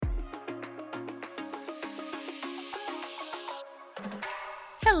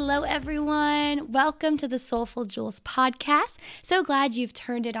Hello, everyone. Welcome to the Soulful Jewels podcast. So glad you've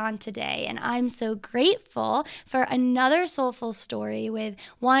turned it on today, and I'm so grateful for another soulful story with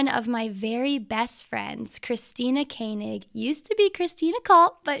one of my very best friends, Christina Koenig. Used to be Christina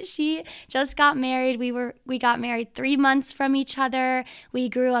Koenig, but she just got married. We got married 3 months from each other. We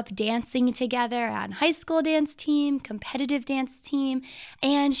grew up dancing together on high school dance team, competitive dance team,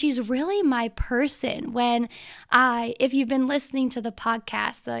 and she's really my person. If you've been listening to the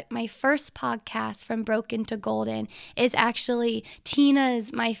podcast, my first podcast from Broken to Golden is actually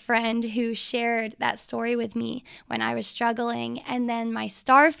Tina's my friend who shared that story with me when I was struggling. And then my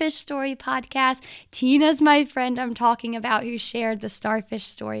Starfish Story podcast, Tina's my friend I'm talking about who shared the Starfish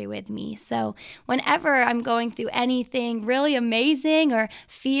story with me. So whenever I'm going through anything really amazing or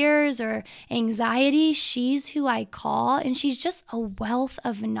fears or anxiety, she's who I call, and she's just a wealth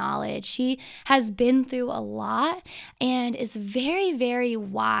of knowledge. She has been through a lot and is very, very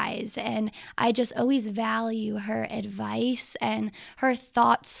wise, and I just always value her advice and her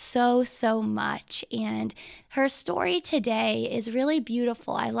thoughts so much. And her story today is really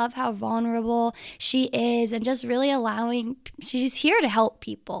beautiful. I love how vulnerable she is and just really she's here to help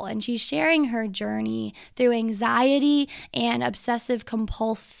people, and she's sharing her journey through anxiety and obsessive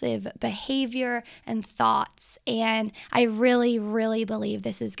compulsive behavior and thoughts. And I really, really believe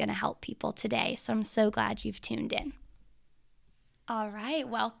this is going to help people today. So I'm so glad you've tuned in. All right,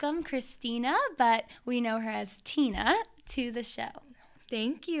 welcome Christina, but we know her as Tina, to the show.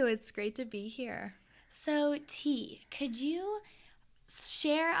 Thank you. It's great to be here. So T, could you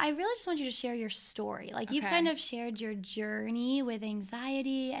share, I really just want you to share your story. You've kind of shared your journey with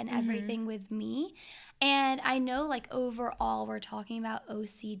anxiety and everything with me. And I know overall we're talking about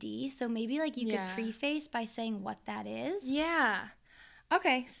OCD. So maybe you could preface by saying what that is. Yeah.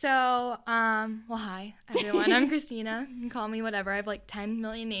 Okay, so, hi, everyone. I'm Christina. You can call me whatever. I have 10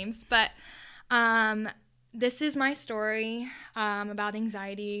 million names. But this is my story about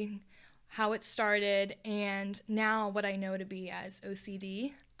anxiety, how it started, and now what I know to be as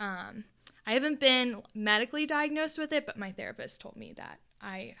OCD. I haven't been medically diagnosed with it, but my therapist told me that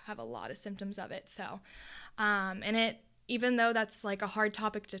I have a lot of symptoms of it. So, even though that's a hard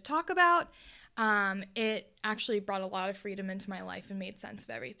topic to talk about, it actually brought a lot of freedom into my life and made sense of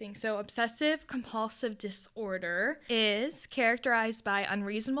everything. So obsessive compulsive disorder is characterized by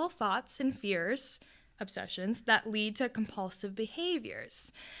unreasonable thoughts and fears, obsessions, that lead to compulsive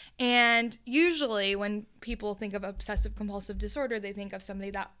behaviors. And usually when people think of obsessive compulsive disorder, they think of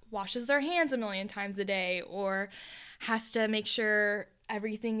somebody that washes their hands a million times a day or has to make sure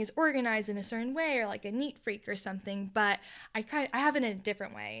everything is organized in a certain way, or a neat freak or something. But I have it in a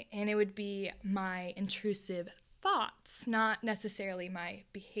different way, and it would be my intrusive thoughts, not necessarily my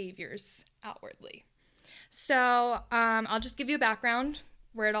behaviors outwardly. So I'll just give you a background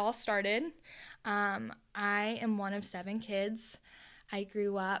where it all started. I am one of 7 kids. I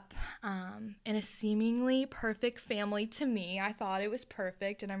grew up in a seemingly perfect family to me. I thought it was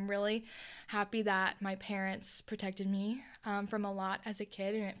perfect, and I'm really happy that my parents protected me from a lot as a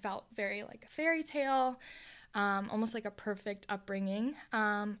kid, and it felt very like a fairy tale, almost like a perfect upbringing,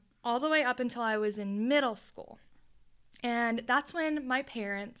 all the way up until I was in middle school. And that's when my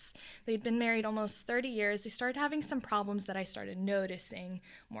parents, they'd been married almost 30 years, they started having some problems that I started noticing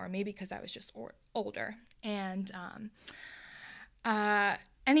more, maybe because I was just older. And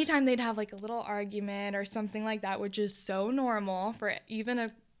anytime they'd have a little argument or something like that, which is so normal for even a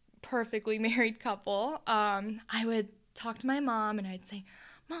perfectly married couple, I would talk to my mom and I'd say,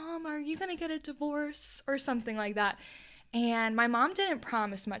 "Mom, are you gonna get a divorce?" or something like that. And my mom didn't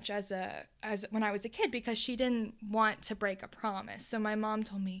promise much as when I was a kid because she didn't want to break a promise. So my mom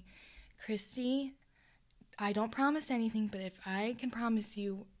told me, "Christy, I don't promise anything, but if I can promise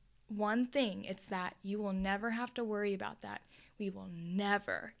you one thing, it's that you will never have to worry about that. We will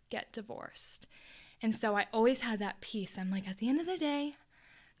never get divorced." And so I always had that peace. I'm at the end of the day,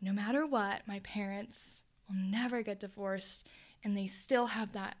 no matter what, my parents will never get divorced, and they still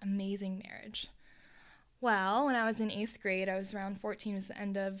have that amazing marriage. Well, when I was in 8th grade, I was around 14, it was the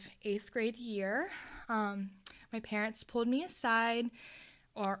end of 8th grade year. My parents pulled me aside,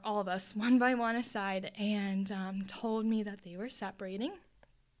 or all of us, one by one aside, and told me that they were separating.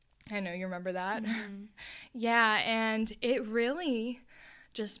 I know you remember that. Mm-hmm. Yeah, and it really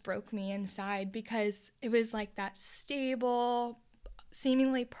just broke me inside because it was that stable,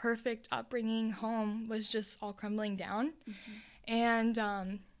 seemingly perfect upbringing home was just all crumbling down. Mm-hmm.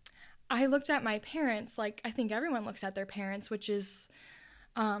 And I looked at my parents I think everyone looks at their parents, which is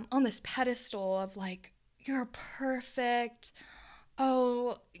on this pedestal of you're perfect.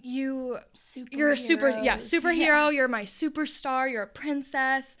 Oh, you You're a superhero. Yeah. You're my superstar. You're a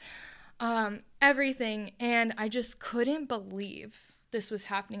princess. Everything. And I just couldn't believe this was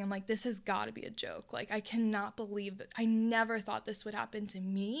happening. I'm like, this has got to be a joke. Like, I cannot believe that. I never thought this would happen to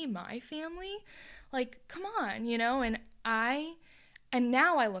me, my family. Like, come on, you know? And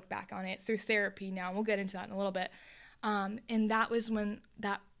now I look back on it through therapy now. We'll get into that in a little bit. And that was when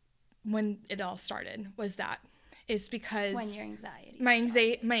it all started, is because when your anxiety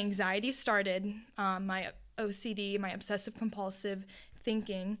my anxiety started, my OCD, my obsessive compulsive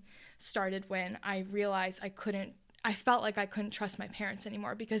thinking started when I realized I felt like I couldn't trust my parents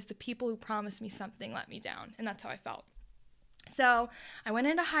anymore because the people who promised me something let me down, and that's how I felt. So I went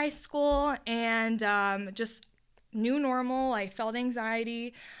into high school and just new normal. I felt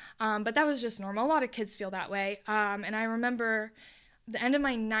anxiety, but that was just normal. A lot of kids feel that way. And I remember the end of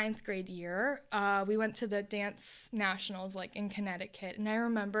my 9th grade year, we went to the dance nationals like in Connecticut. And I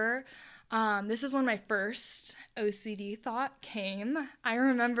remember this is when my first OCD thought came. I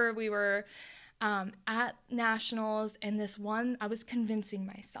remember we were at nationals, and I was convincing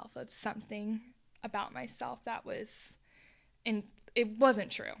myself of something about myself that was, and it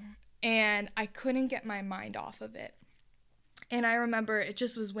wasn't true. And I couldn't get my mind off of it. And I remember it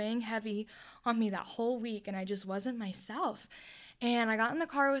just was weighing heavy on me that whole week, and I just wasn't myself. And I got in the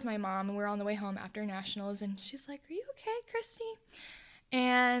car with my mom, and we were on the way home after nationals, and she's like, "Are you okay, Christy?"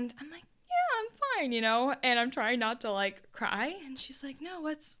 And I'm like, "Yeah, I'm fine, you know?" And I'm trying not to like cry, and she's like, "No,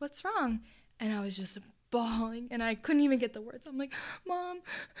 what's wrong?" And I was just bawling, and I couldn't even get the words. I'm like, "Mom,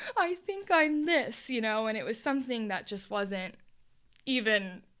 I think I'm this," you know? And it was something that just wouldn't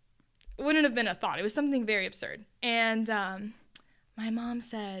have been a thought. It was something very absurd. And my mom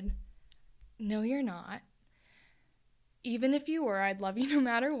said, "No, you're not. Even if you were, I'd love you no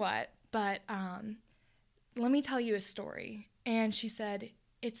matter what. But let me tell you a story." And she said,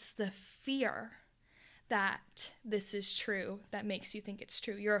 "It's the fear that this is true that makes you think it's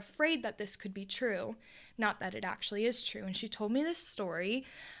true. You're afraid that this could be true, not that it actually is true." And she told me this story.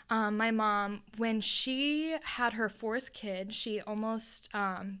 My mom, when she had her 4th kid, she almost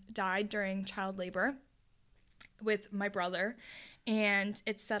died during child labor with my brother, and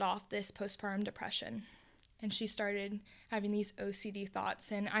it set off this postpartum depression. And she started having these OCD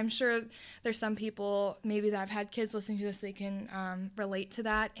thoughts. And I'm sure there's some people maybe that have had kids listening to this, they can relate to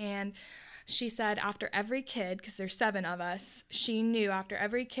that. And she said after every kid, because there's 7 of us, she knew after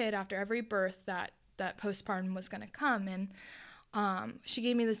every kid, after every birth, that postpartum was going to come. And she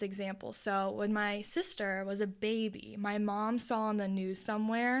gave me this example. So when my sister was a baby, my mom saw on the news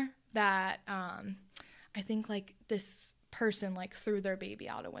somewhere that I think like this person like threw their baby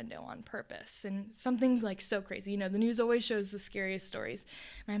out a window on purpose, and something like so crazy. You know, the news always shows the scariest stories.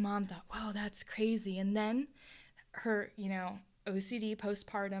 My mom thought, "Wow, that's crazy." And then her, you know, OCD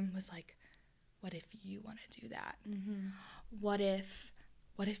postpartum was like, "What if you want to do that? Mm-hmm. What if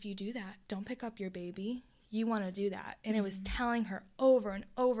you do that? Don't pick up your baby. You want to do that." And it was telling her over and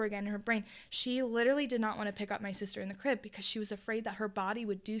over again in her brain. She literally did not want to pick up my sister in the crib because she was afraid that her body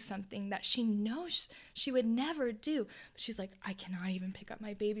would do something that she knows she would never do. But she's like, "I cannot even pick up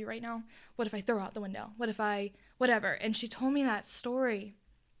my baby right now. What if I throw out the window? What if I, whatever?" And she told me that story,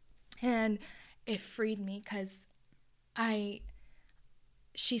 and it freed me because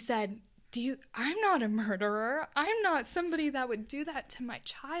she said, "I'm not a murderer. I'm not somebody that would do that to my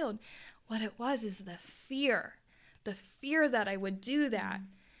child." What it was is the fear that I would do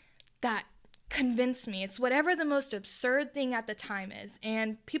that convinced me. It's whatever the most absurd thing at the time is.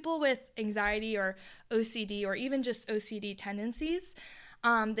 And people with anxiety or OCD or even just OCD tendencies,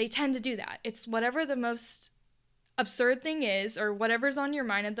 they tend to do that. It's whatever the most absurd thing is or whatever's on your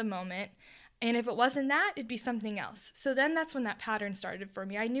mind at the moment. And if it wasn't that, it'd be something else. So then that's when that pattern started for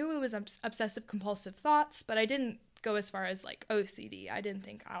me. I knew it was obsessive compulsive thoughts, but I didn't go as far as like OCD. I didn't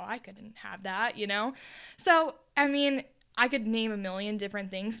think, "Oh, I couldn't have that," you know? So, I mean, I could name a million different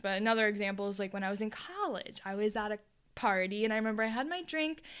things, but another example is like when I was in college, I was at a party and I remember I had my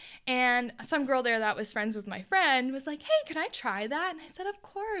drink and some girl there that was friends with my friend was like, "Hey, can I try that?" And I said, "Of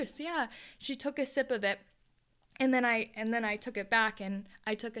course, yeah." She took a sip of it. And then I took it back and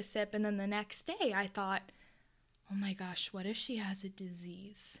I took a sip, and then the next day I thought, "Oh my gosh, what if she has a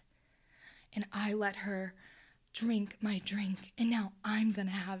disease and I let her drink my drink and now I'm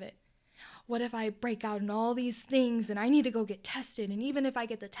gonna have it? What if I break out in all these things and I need to go get tested, and even if I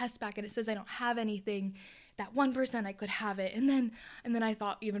get the test back and it says I don't have anything, that 1% I could have it?" And then I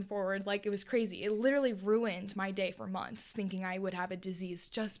thought even forward, like it was crazy. It literally ruined my day for months thinking I would have a disease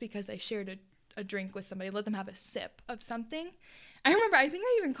just because I shared a drink with somebody, let them have a sip of something. I remember, I think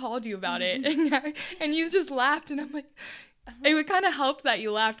I even called you about it, and you just laughed, and I'm like, it would kind of help that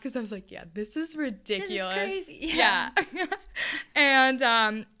you laughed because I was like, yeah, this is ridiculous. This is crazy. Yeah.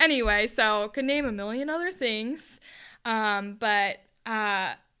 And anyway, so could name a million other things. But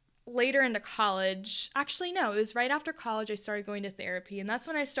later into college, actually, no, it was right after college I started going to therapy. And that's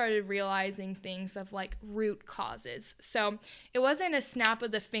when I started realizing things of like root causes. So it wasn't a snap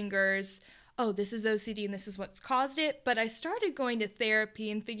of the fingers, oh, this is OCD and this is what's caused it. But I started going to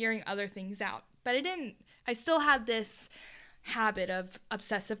therapy and figuring other things out. But I still had this habit of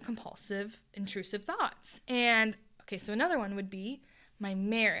obsessive, compulsive, intrusive thoughts. And okay, so another one would be my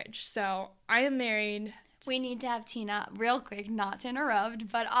marriage. So I am married. We need to have Tina real quick, not to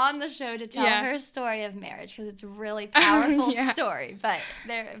interrupt, but on the show to tell her story of marriage because it's a really powerful story, but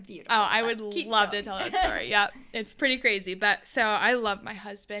they're beautiful. Oh, I would love to tell that story. Yeah, it's pretty crazy. But so I love my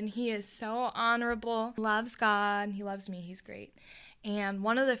husband. He is so honorable, loves God, he loves me, he's great. And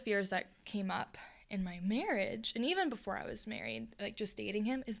one of the fears that came up in my marriage, and even before I was married, like just dating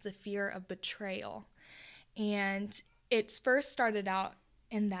him, is the fear of betrayal. And it first started out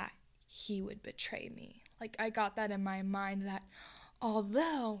in that he would betray me. Like I got that in my mind that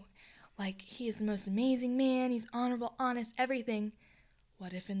although like he is the most amazing man, he's honorable, honest, everything,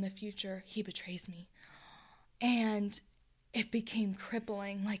 what if in the future he betrays me? And it became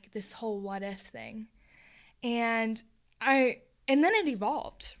crippling, like this whole what if thing. And then it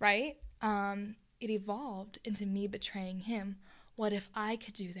evolved, right? It evolved into me betraying him. What if I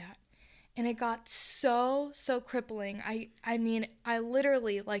could do that? And it got so crippling. I mean, I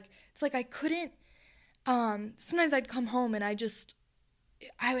literally, like, it's like I couldn't, sometimes I'd come home and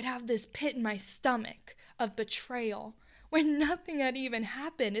I would have this pit in my stomach of betrayal when nothing had even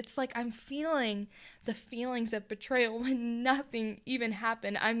happened. It's like I'm feeling the feelings of betrayal when nothing even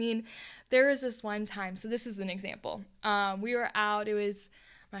happened. I mean, there was this one time, so this is an example. We were out, it was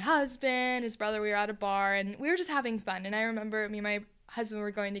my husband, his brother, we were at a bar, and we were just having fun. And I remember me and my husband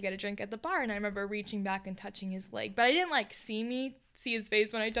were going to get a drink at the bar, and I remember reaching back and touching his leg. But I didn't, like, see his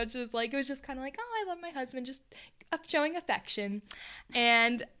face when I touched his leg. It was just kind of like, oh, I love my husband, just showing affection.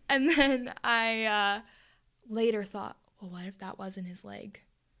 And then I later thought, well, what if that wasn't his leg?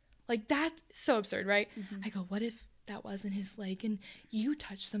 Like, that's so absurd, right? Mm-hmm. I go, what if that wasn't his leg and you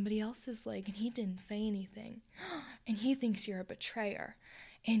touched somebody else's leg and he didn't say anything and he thinks you're a betrayer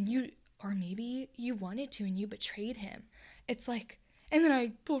and or maybe you wanted to and you betrayed him. It's like, and then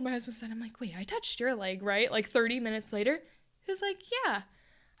I pulled my husband's aside. I'm like, wait, I touched your leg, right? Like 30 minutes later, he was like, yeah.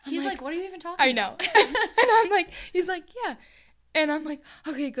 He's like, what are you even talking about? I know. And I'm like, he's like, yeah. And I'm like,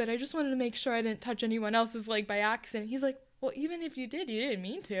 okay, good. I just wanted to make sure I didn't touch anyone else's leg by accident. He's like, well, even if you did, you didn't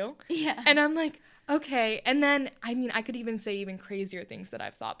mean to. Yeah. And I'm like, okay. And then, I mean, I could even say even crazier things that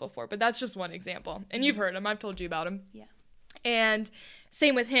I've thought before, but that's just one example. And you've heard him. I've told you about him. Yeah. And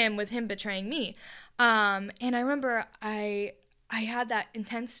same with him betraying me. And I remember I had that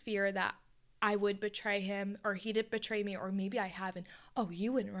intense fear that I would betray him, or he did betray me, or maybe I haven't. Oh,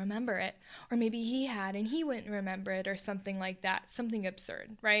 you wouldn't remember it. Or maybe he had and he wouldn't remember it, or something like that. Something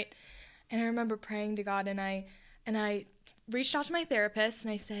absurd, right? And I remember praying to God, and I reached out to my therapist,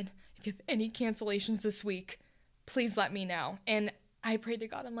 and I said, if you have any cancellations this week, please let me know. And I prayed to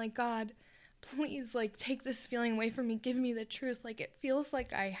God. I'm like, God, please, like, take this feeling away from me. Give me the truth. Like, it feels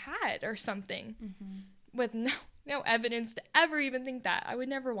like I had or something, with no evidence to ever even think that. I would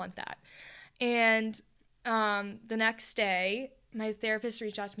never want that. And the next day, my therapist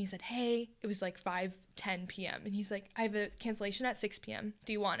reached out to me and said, hey, it was like 5:10 p.m. And he's like, I have a cancellation at 6 p.m.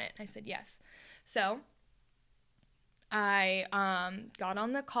 Do you want it? I said, yes. So I got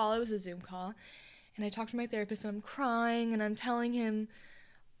on the call. It was a Zoom call. And I talked to my therapist, and I'm crying, and I'm telling him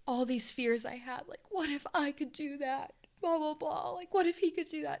all these fears I had. Like, what if I could do that? Blah, blah, blah. Like, what if he could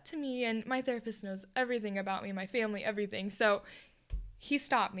do that to me? And my therapist knows everything about me, my family, everything. So he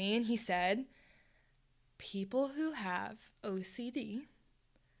stopped me, and he said, people who have OCD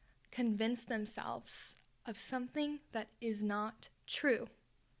convince themselves of something that is not true.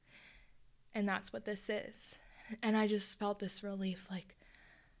 And that's what this is. And I just felt this relief, like,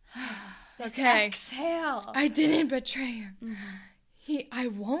 okay, exhale. I didn't betray him. I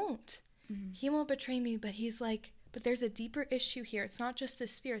won't. He won't betray me, but he's like, but there's a deeper issue here. It's not just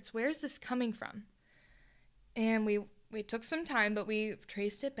this fear. It's, where's this coming from? And we took some time, but we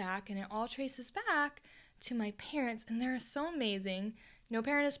traced it back, and it all traces back to my parents. And they're so amazing. No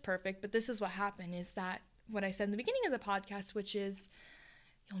parent is perfect, but this is what happened, is that what I said in the beginning of the podcast, which is,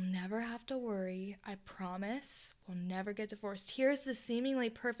 you'll never have to worry. I promise. We'll never get divorced. Here's this seemingly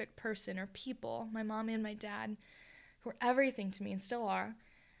perfect person or people, my mom and my dad, who are everything to me and still are,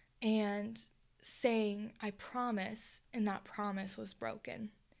 and saying, I promise, and that promise was broken.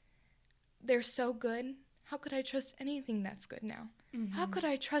 They're so good how could I trust anything that's good now? How could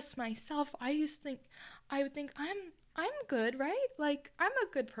I trust myself? I would think I'm good, right? Like, I'm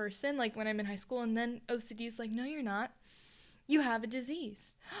a good person, like when I'm in high school. And then OCD is like, no, you're not. You have a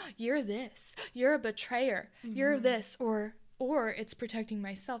disease. You're this. You're a betrayer. You're this. Or it's protecting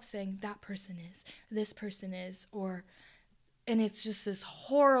myself, saying that person is, this person is, and it's just this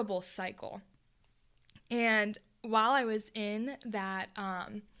horrible cycle. And while I was in that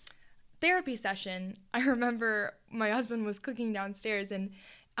therapy session, I remember my husband was cooking downstairs, and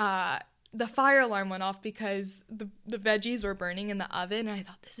the fire alarm went off because the veggies were burning in the oven. And I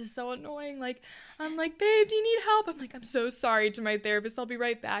thought, this is so annoying. Like, I'm like, babe, do you need help? I'm like, I'm so sorry to my therapist. I'll be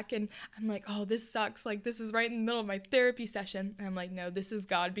right back. And I'm like, oh, this sucks. Like, this is right in the middle of my therapy session. And I'm like, no, this is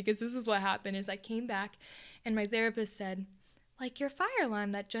God, because this is what happened. Is I came back and my therapist said, like, your fire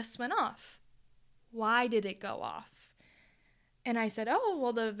alarm that just went off, why did it go off? And I said, oh,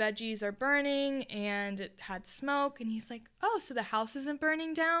 well, the veggies are burning and it had smoke. And he's like, oh, so the house isn't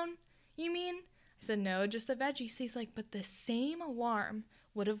burning down? You mean? I said, no, just the veggies. He's like, but the same alarm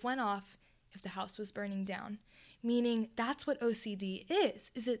would have went off if the house was burning down. Meaning that's what OCD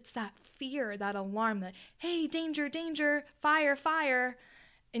is it's that fear, that alarm, that, hey, danger, danger, fire, fire.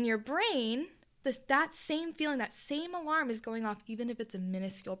 In your brain, that same feeling, that same alarm is going off even if it's a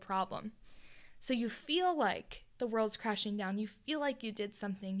minuscule problem. So you feel like the world's crashing down. You feel like you did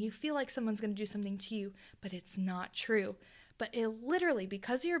something. You feel like someone's going to do something to you, but it's not true. But it literally,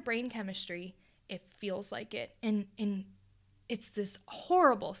 because of your brain chemistry, it feels like it. And it's this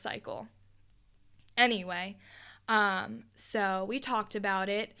horrible cycle. Anyway, so we talked about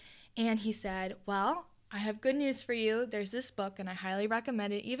it, and he said, well, I have good news for you. There's this book, and I highly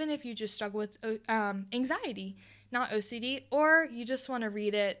recommend it, even if you just struggle with anxiety, not OCD, or you just want to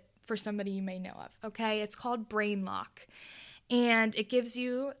read it for somebody you may know of, okay? It's called Brain Lock. And it gives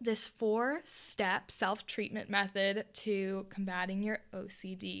you this 4-step self-treatment method to combating your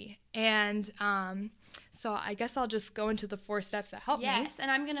OCD. And so I guess I'll just go into the 4 steps that help me. Yes, and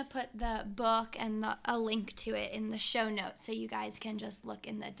I'm going to put the book and a link to it in the show notes, so you guys can just look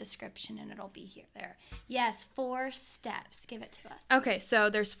in the description and it'll be here there. Yes, 4 steps. Give it to us. Okay, so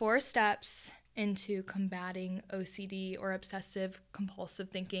there's 4 steps into combating OCD or obsessive compulsive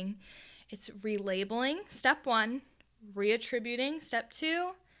thinking. It's relabeling, step 1. Reattributing, step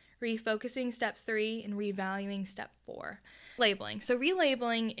 2, refocusing, step 3, and revaluing, step 4. Labeling. So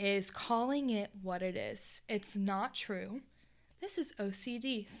relabeling is calling it what it is. It's not true. This is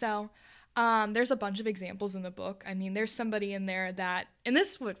OCD. So there's a bunch of examples in the book. I mean, there's somebody in there that, and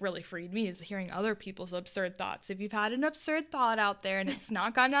this what really freed me is hearing other people's absurd thoughts. If you've had an absurd thought out there and it's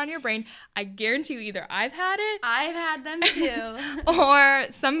not gotten out of your brain, I guarantee you either I've had it. I've had them too.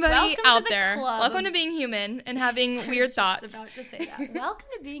 Or somebody out there. Club. Welcome to being human and having weird thoughts. I was just about to say that. Welcome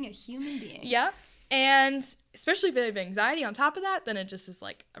to being a human being. Yep. And especially if you have anxiety on top of that, then it just is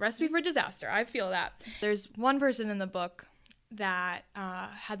like a recipe for disaster. I feel that. There's one person in the book that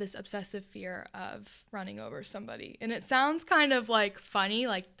had this obsessive fear of running over somebody. And it sounds kind of like funny,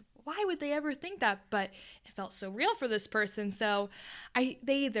 like why would they ever think that? But it felt so real for this person. So they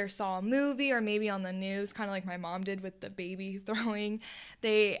either saw a movie or maybe on the news, kind of like my mom did with the baby throwing.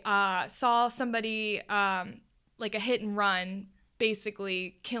 They saw somebody like a hit and run,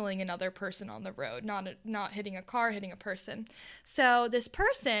 basically killing another person on the road, not hitting a car, hitting a person. So this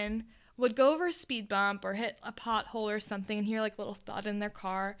person would go over a speed bump or hit a pothole or something and hear like a little thud in their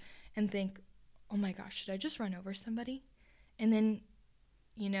car and think, oh my gosh, should I just run over somebody? And then,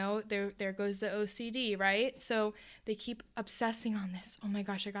 you know, there goes the OCD, right? So they keep obsessing on this. Oh my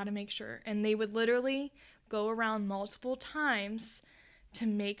gosh, I got to make sure. And they would literally go around multiple times to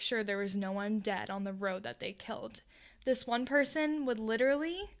make sure there was no one dead on the road that they killed. This one person would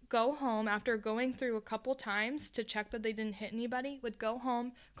literally go home after going through a couple times to check that they didn't hit anybody, would go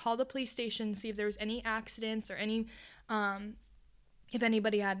home, call the police station, see if there was any accidents or any, if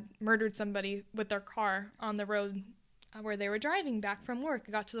anybody had murdered somebody with their car on the road where they were driving back from work.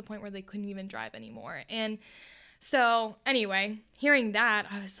 It got to the point where they couldn't even drive anymore. And so anyway, hearing that,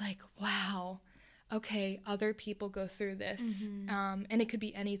 I was like, wow. Okay, other people go through this, and it could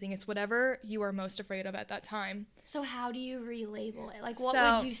be anything. It's whatever you are most afraid of at that time. So how do you relabel it? Like, what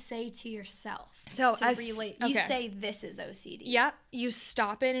would you say to yourself? So you say this is OCD. Yep, you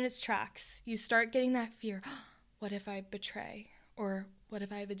stop it in its tracks. You start getting that fear. What if I betray? Or what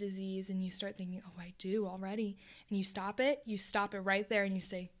if I have a disease? And you start thinking, oh, I do already. And you stop it right there, and you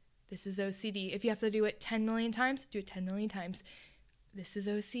say, this is OCD. If you have to do it 10 million times, do it 10 million times. This is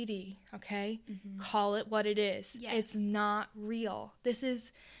OCD, okay? Call it what it is. Yes. It's not real. And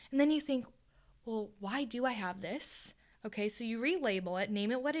then you think, well, why do I have this? Okay, so you relabel it,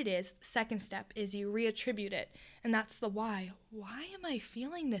 name it what it is. Second step is you reattribute it. And that's the why. Why am I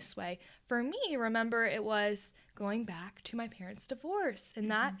feeling this way? For me, remember, it was going back to my parents' divorce.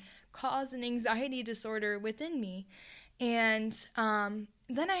 And that caused an anxiety disorder within me. And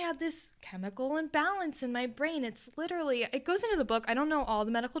then I had this chemical imbalance in my brain. It's literally, it goes into the book. I don't know all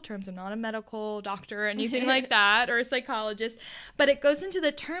the medical terms. I'm not a medical doctor or anything like that, or a psychologist. But it goes into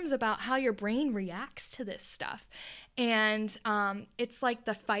the terms about how your brain reacts to this stuff. And it's like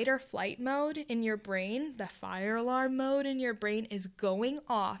the fight or flight mode in your brain, the fire alarm mode in your brain is going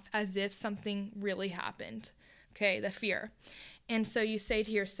off as if something really happened. Okay, the fear. And so you say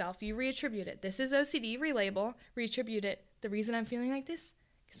to yourself, you reattribute it. This is OCD, relabel, reattribute it. The reason I'm feeling like this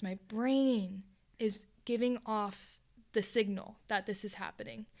is my brain is giving off the signal that this is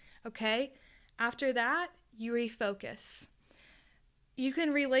happening. Okay? After that, you refocus. You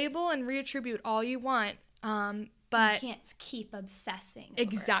can relabel and reattribute all you want, but you can't keep obsessing.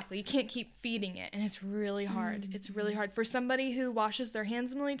 Exactly. You can't keep feeding it, and it's really hard. It's really hard. For somebody who washes their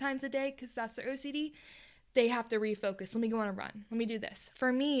hands a million times a day because that's their OCD, they have to refocus. Let me go on a run. Let me do this.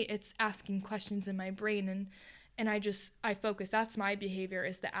 For me, it's asking questions in my brain, and I focus. That's my behavior,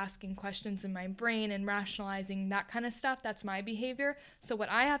 is the asking questions in my brain and rationalizing that kind of stuff. That's my behavior. So what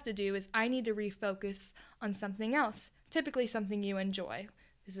I have to do is I need to refocus on something else, typically something you enjoy.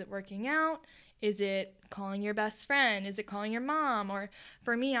 Is it working out? Is it calling your best friend? Is it calling your mom? Or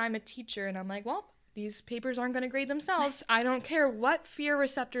for me, I'm a teacher, and I'm like, well, these papers aren't going to grade themselves. I don't care what fear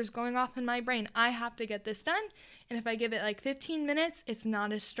receptor is going off in my brain. I have to get this done. And if I give it like 15 minutes, it's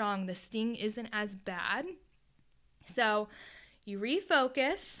not as strong. The sting isn't as bad. So you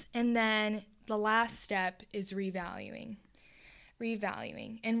refocus, and then the last step is revaluing.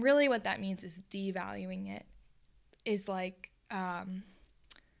 And really what that means is devaluing it, is like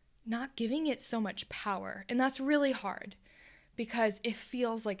not giving it so much power. And that's really hard because it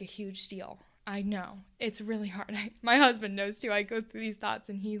feels like a huge deal. I know. It's really hard. My husband knows too. I go through these thoughts,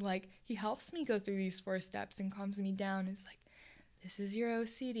 and he helps me go through these 4 steps and calms me down. It's like, this is your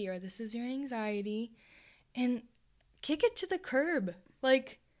OCD, or this is your anxiety, and kick it to the curb.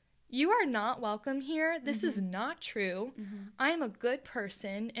 Like, you are not welcome here. This is not true. I'm a good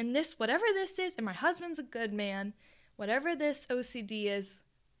person, and whatever this is, and my husband's a good man, whatever this OCD is,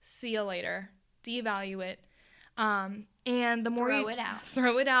 see you later. Devalue it. And the more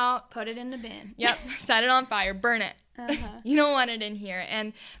throw it out, put it in the bin. Yep. Set it on fire. Burn it. You don't want it in here.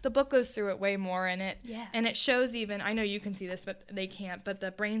 And the book goes through it way more in it. Yeah. And it shows even, I know you can see this, but they can't, but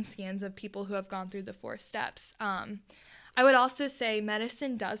the brain scans of people who have gone through the 4 steps. I would also say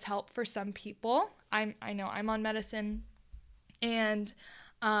medicine does help for some people. I know I'm on medicine, and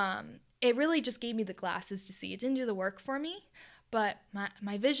it really just gave me the glasses to see. It didn't do the work for me. But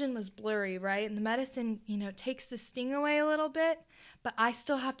my vision was blurry, right? And the medicine, takes the sting away a little bit, but I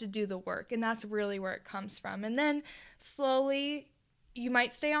still have to do the work, and that's really where it comes from. And then slowly, you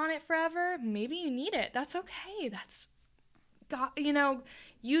might stay on it forever. Maybe you need it. That's okay. That's,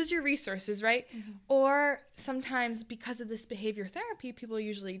 use your resources, right? Or sometimes because of this behavior therapy, people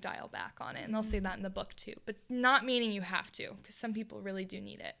usually dial back on it, and they'll say that in the book too. But not meaning you have to, because some people really do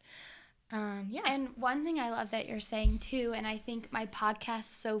need it. Yeah. And one thing I love that you're saying too, and I think my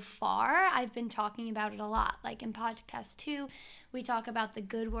podcast so far, I've been talking about it a lot. Like in podcast 2, we talk about the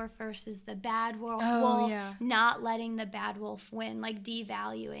good wolf versus the bad wolf, not letting the bad wolf win, like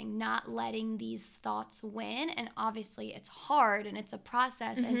devaluing, not letting these thoughts win. And obviously it's hard and it's a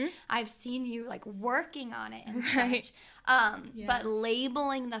process, and I've seen you like working on it and such. But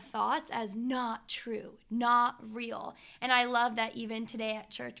labeling the thoughts as not true, not real. And I love that even today at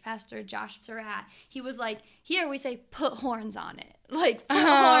church, Pastor Josh Surratt, he was like, here we say, put horns on it. Like, put horns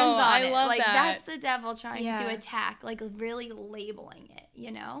on it. I love like, that. That's the devil trying to attack, like really labeling it,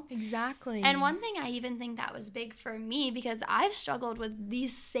 Exactly. And one thing I even think that was big for me, because I've struggled with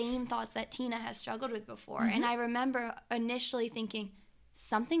these same thoughts that Tina has struggled with before. And I remember initially thinking,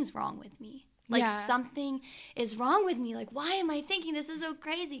 something's wrong with me. Like, something is wrong with me. Like, why am I thinking this is so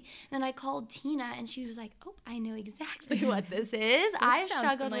crazy? And then I called Tina, and she was like, oh, I know exactly what this is. I've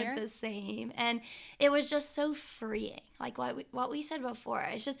struggled with the same. And it was just so freeing. Like what we said before,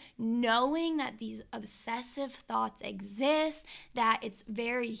 it's just knowing that these obsessive thoughts exist, that it's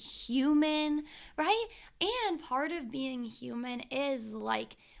very human, right? And part of being human is,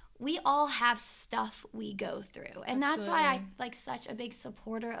 like, we all have stuff we go through. And that's why I'm like such a big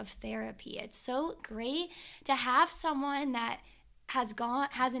supporter of therapy. It's so great to have someone that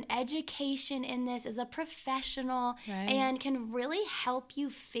has an education in this, is a professional, Right. and can really help you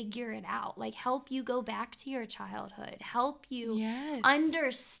figure it out, like help you go back to your childhood, help you Yes.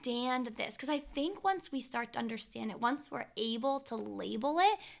 understand this. Because I think once we start to understand it, once we're able to label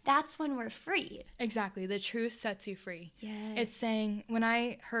it, that's when we're freed. Exactly. The truth sets you free. Yes. It's saying, when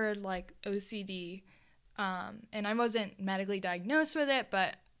I heard like OCD, and I wasn't medically diagnosed with it,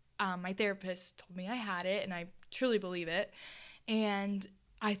 but my therapist told me I had it, and I truly believe it. And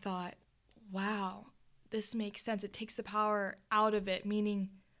I thought, wow, this makes sense. It takes the power out of it, meaning,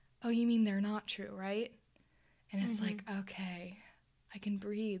 oh, you mean they're not true, right? And it's like, okay, I can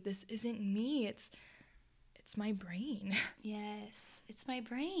breathe. This isn't me. It's my brain. Yes, it's my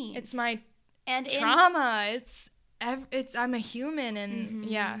brain. It's my and trauma. I'm a human, and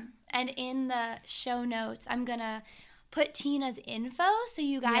yeah. And in the show notes, I'm gonna put Tina's info so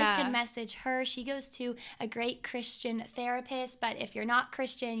you guys can message her. She goes to a great Christian therapist, but if you're not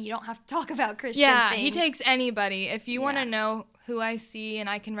Christian, you don't have to talk about Christian things. Yeah, he takes anybody. If you want to know who I see and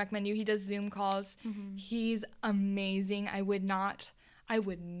I can recommend you, he does Zoom calls. He's amazing. I would not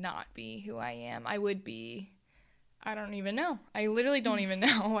be who I am. I don't even know. I literally don't even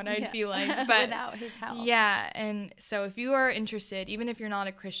know what I'd be like, but without his help. Yeah, and so if you are interested, even if you're not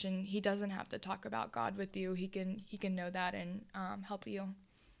a Christian, he doesn't have to talk about God with you. He can know that and help you.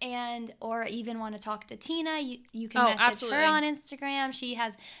 And or even want to talk to Tina, you can message her on Instagram. She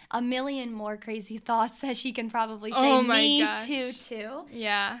has a million more crazy thoughts that she can probably say too.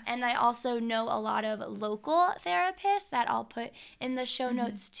 Yeah. And I also know a lot of local therapists that I'll put in the show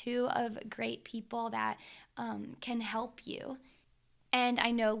notes too, of great people that can help you. And I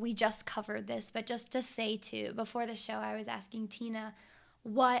know we just covered this, but just to say too, before the show I was asking Tina,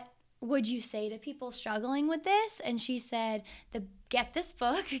 what would you say to people struggling with this? And she said, get this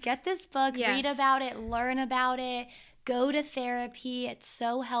book, read about it, learn about it, go to therapy. It's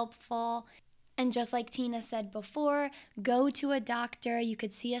so helpful. And just like Tina said before, go to a doctor. You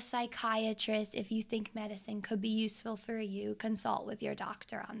could see a psychiatrist. If you think medicine could be useful for you, consult with your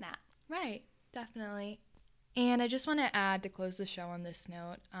doctor on that. Right, definitely. And I just want to add, to close the show on this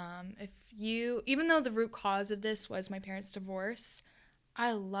note, even though the root cause of this was my parents' divorce,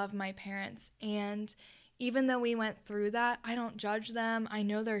 I love my parents. And even though we went through that, I don't judge them. I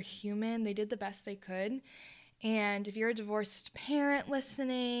know they're human. They did the best they could. And if you're a divorced parent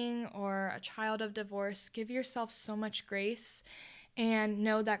listening or a child of divorce, give yourself so much grace and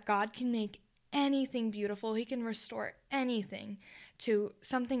know that God can make anything beautiful. He can restore anything to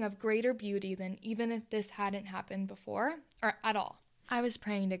something of greater beauty than even if this hadn't happened before or at all. I was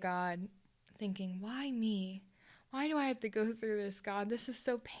praying to God thinking, why me? Why do I have to go through this, God? This is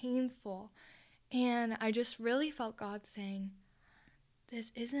so painful. And I just really felt God saying,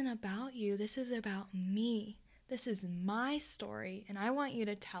 this isn't about you. This is about me. This is my story, and I want you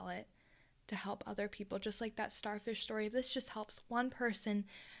to tell it to help other people, just like that starfish story. If this just helps one person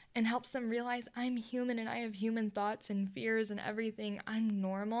and helps them realize I'm human and I have human thoughts and fears and everything, I'm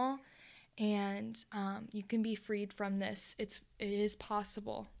normal, and you can be freed from this. It is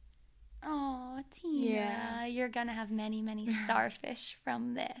possible. Oh, Tina, you're going to have many, many starfish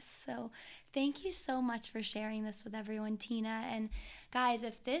from this. So thank you so much for sharing this with everyone, Tina. And guys,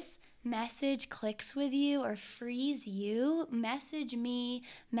 if this message clicks with you or frees you, message me,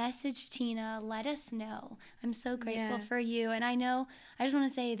 message Tina, let us know. I'm so grateful for you. And I just want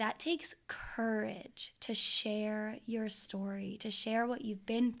to say that takes courage to share your story, to share what you've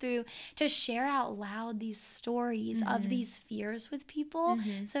been through, to share out loud these stories of these fears with people.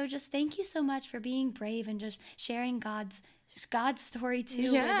 So just thank you so much for being brave and just sharing God's story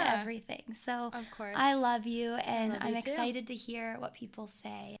too with everything. So of course. I love you, and I'm excited to hear what people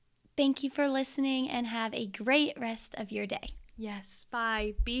say. Thank you for listening, and have a great rest of your day. Yes,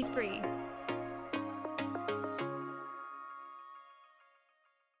 bye. Be free.